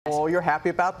Oh, you're happy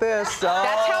about this.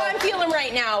 That's how I'm feeling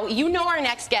right now. You know our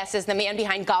next guest is the man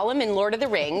behind Gollum in Lord of the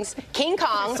Rings, King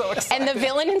Kong, and the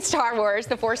villain in Star Wars,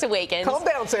 The Force Awakens. Calm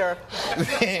down, Sarah. Calm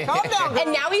down, girl.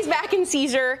 And now he's back in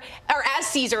Caesar, or as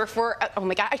Caesar for, oh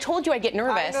my God, I told you I'd get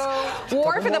nervous.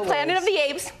 War for the Planet of the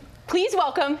Apes. Please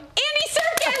welcome Andy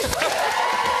Serkis.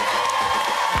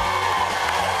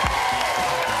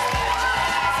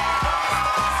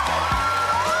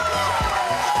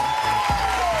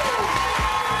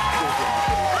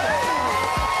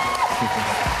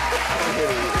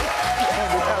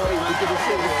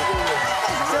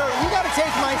 You got to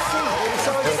take my seat. I'm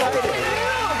so excited.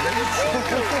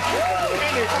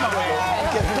 Come on,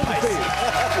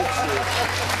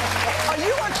 Are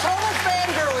you a total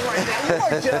fangirl right now?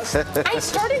 You are just... I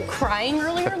started crying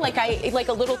earlier, like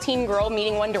a little teen girl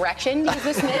meeting One Direction, because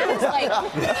this man is like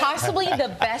possibly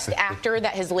the best actor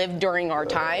that has lived during our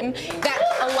time that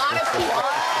a lot of people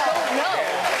don't know.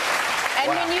 And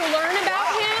when you learn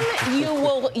about him,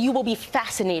 you will be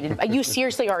fascinated. You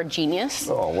seriously are a genius.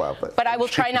 Oh wow! But I will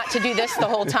try not to do this the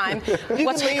whole time.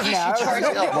 What's leave now? How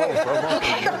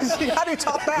do you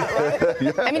top that,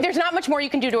 right? I mean, there's not much more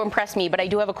you can do to impress me, but I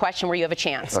do have a question where you have a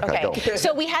chance. Okay.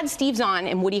 So we had Steve Zahn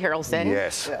and Woody Harrelson.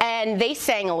 Yes. And they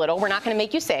sang a little. We're not going to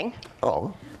make you sing.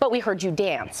 Oh. But we heard you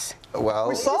dance. Well,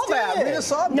 we saw that. We just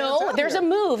saw it. No, there's a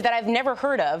move that I've never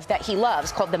heard of that he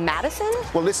loves called the Madison.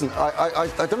 Well, listen, I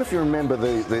don't know if you remember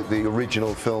the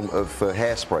original film of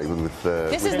Hairspray with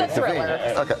this is the Thriller.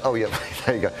 Okay. Oh yeah,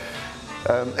 there you go.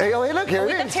 Hey, look, here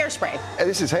it is. That's Hairspray.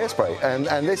 This is Hairspray,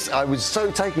 and this I was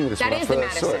so taken with this when I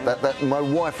first saw it. That my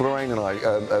wife Lorraine and I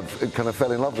kind of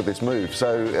fell in love with this move.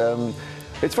 So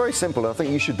it's very simple. And I think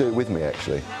you should do it with me,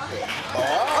 actually.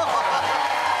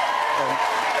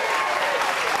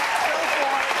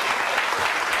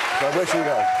 So where should we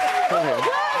go? Come here.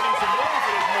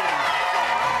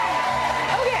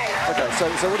 Okay, so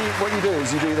what you do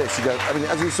is you do this. You go, I mean,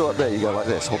 as you saw up there, you go like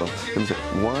this. Hold on. Let me see.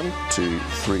 1, 2,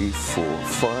 3, 4,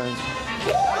 5.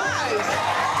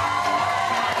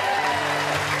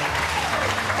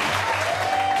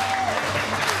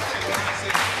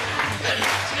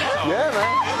 Yeah, man.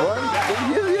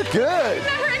 You're good.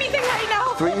 Never anything right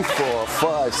now. 3, 4,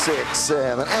 5, 6,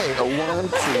 7, 8. 1, 2,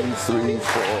 3,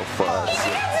 4, 5, 6,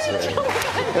 7.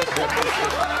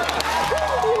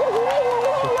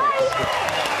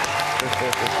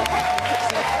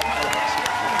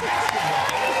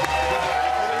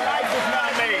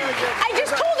 I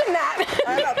just told him that.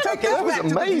 Okay, that was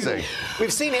amazing.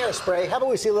 We've seen Hairspray. How about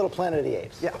we see a little Planet of the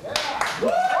Apes? Yeah.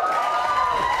 Oh,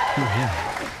 yeah.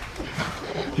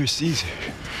 You're Caesar.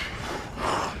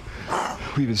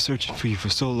 We've been searching for you for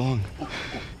so long.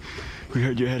 We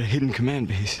heard you had a hidden command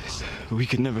base, but we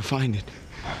could never find it.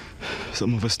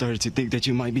 Some of us started to think that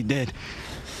you might be dead.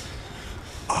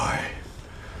 I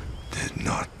did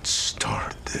not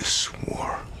start this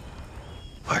war.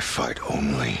 I fight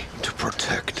only to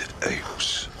protect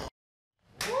apes.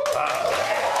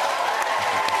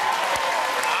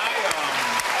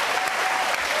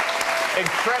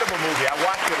 Incredible movie. I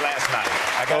watched it last night.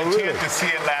 I got a chance to see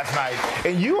it last night.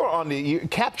 And you are on the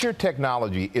capture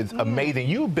technology is amazing.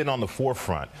 You've been on the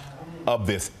forefront of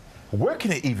this. Where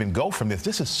can it even go from this?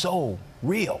 This is so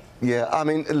real. Yeah, I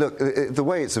mean, look, the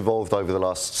way it's evolved over the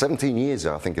last 17 years,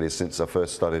 I think it is, since I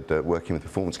first started working with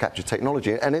performance capture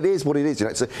technology, and it is what it is. You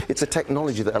know, it's a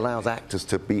technology that allows actors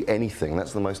to be anything.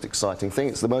 That's the most exciting thing.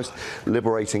 It's the most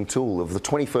liberating tool of the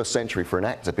 21st century for an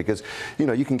actor, because, you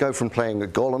know, you can go from playing a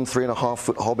Gollum,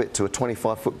 3.5-foot hobbit, to a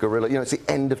 25-foot gorilla. You know, it's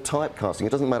the end of typecasting.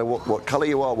 It doesn't matter what colour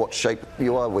you are, what shape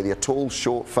you are, whether you're tall,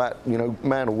 short, fat, you know,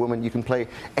 man or woman. You can play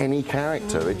any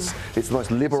character. It's the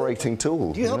most liberating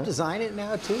tool. Do you help design it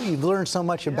now too? You've learned so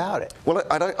much about it. Well,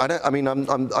 I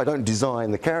don't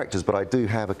design the characters, but I do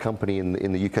have a company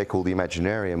in the UK called the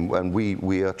Imaginarium, and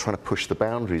we are trying to push the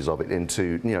boundaries of it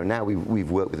into, you know, now we've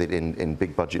worked with it in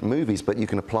big budget movies, but you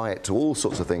can apply it to all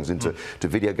sorts of things, into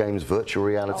video games, virtual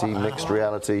reality, mixed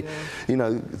reality. You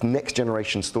know, next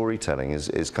generation storytelling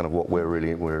is kind of what we're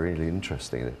really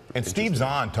interested in. And Steve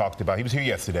Zahn talked about, he was here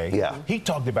yesterday. Yeah. He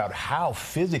talked about how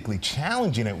physically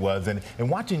challenging it was, and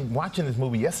watching this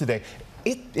movie yesterday,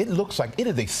 it looks like it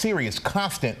is a serious,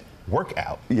 constant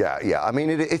workout. Yeah. I mean,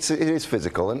 it is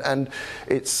physical, and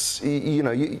it's, you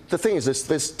know, the thing is,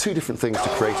 there's two different things to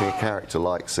creating a character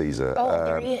like Caesar. Oh,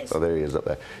 there he is. Oh, there he is up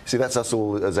there. See, that's us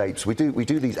all as apes. We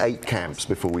do these ape camps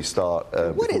before we start.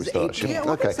 What is ape camp?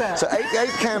 What is that? So ape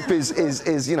camp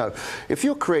is, you know, if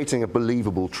you're creating a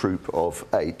believable troop of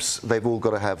apes, they've all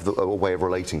got to have a way of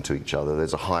relating to each other.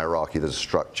 There's a hierarchy, there's a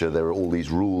structure, there are all these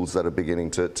rules that are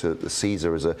beginning to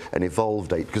Caesar as an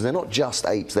evolved ape, because they're not just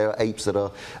apes. They are apes that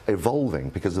are evolving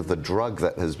because of the drug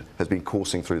that has been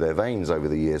coursing through their veins over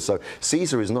the years. So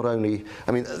Caesar is not only,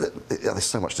 I mean, there's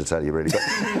so much to tell you really,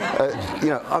 but you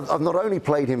know, I've not only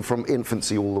played him from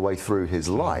infancy all the way through his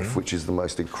life, which is the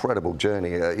most incredible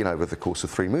journey, you know, over the course of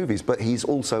 3 movies, but he's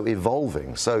also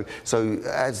evolving. So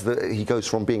as he goes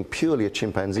from being purely a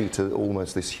chimpanzee to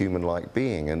almost this human-like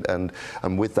being, and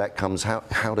with that comes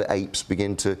how do apes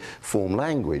begin to form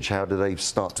language? How do they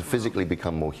start to physically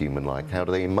become more human-like? How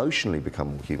do they emotionally become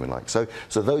more human-like? So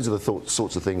those are the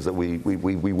sorts of things that we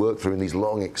work through in these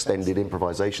long, extended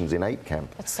improvisations in Ape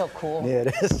Camp. That's so cool. Yeah,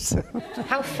 it is.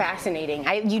 How fascinating.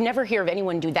 You never hear of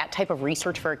anyone do that type of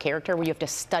research for a character where you have to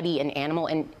study an animal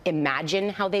and imagine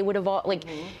how they would evolve. Like,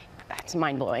 that's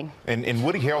mind-blowing. And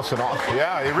Woody Harrelson,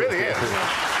 yeah, it really is.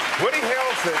 Woody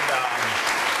Harrelson,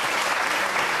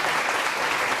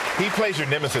 he plays your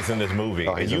nemesis in this movie,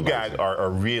 and you guys are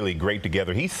really great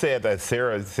together. He said, as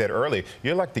Sara said earlier,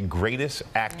 you're like the greatest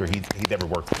actor he's ever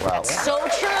worked with. Wow. That's so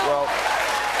true. Well,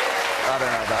 I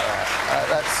don't know about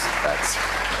that.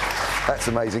 That's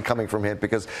amazing coming from him,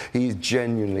 because he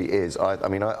genuinely is. I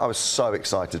mean, I was so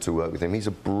excited to work with him. He's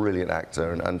a brilliant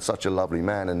actor and such a lovely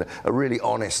man, and a really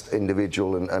honest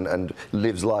individual, and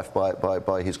lives life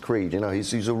by his creed. You know,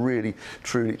 he's a really,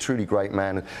 truly great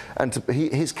man. And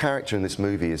his character in this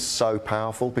movie is so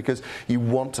powerful, because you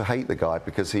want to hate the guy,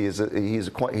 because he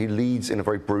leads in a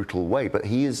very brutal way. But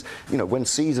he is, you know, when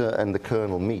Caesar and the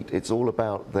Colonel meet, it's all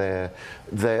about their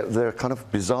kind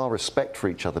of bizarre respect for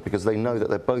each other, because they know that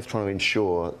they're both trying to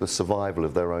ensure the survival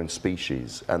of their own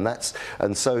species, and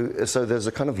so there's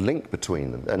a kind of link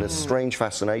between them, and a strange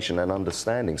fascination and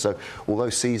understanding. So although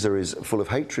Caesar is full of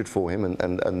hatred for him,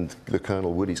 and the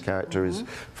Colonel Woody's character is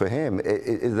for him,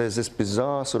 there's this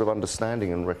bizarre sort of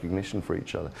understanding and recognition for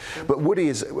each other. But Woody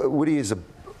is a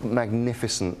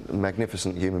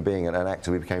magnificent human being and an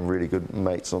actor. We became really good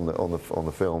mates on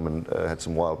the film, and had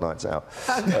some wild nights out.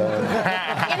 In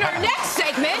our next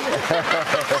segment.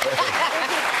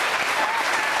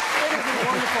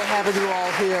 Wonderful having you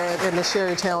all here and to share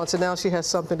your talents. And now she has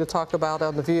something to talk about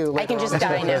on The View. I can just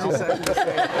die now.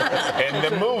 And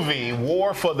the movie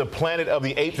War for the Planet of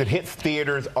the Apes, it hits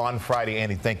theaters on Friday.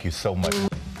 Andy, thank you so much.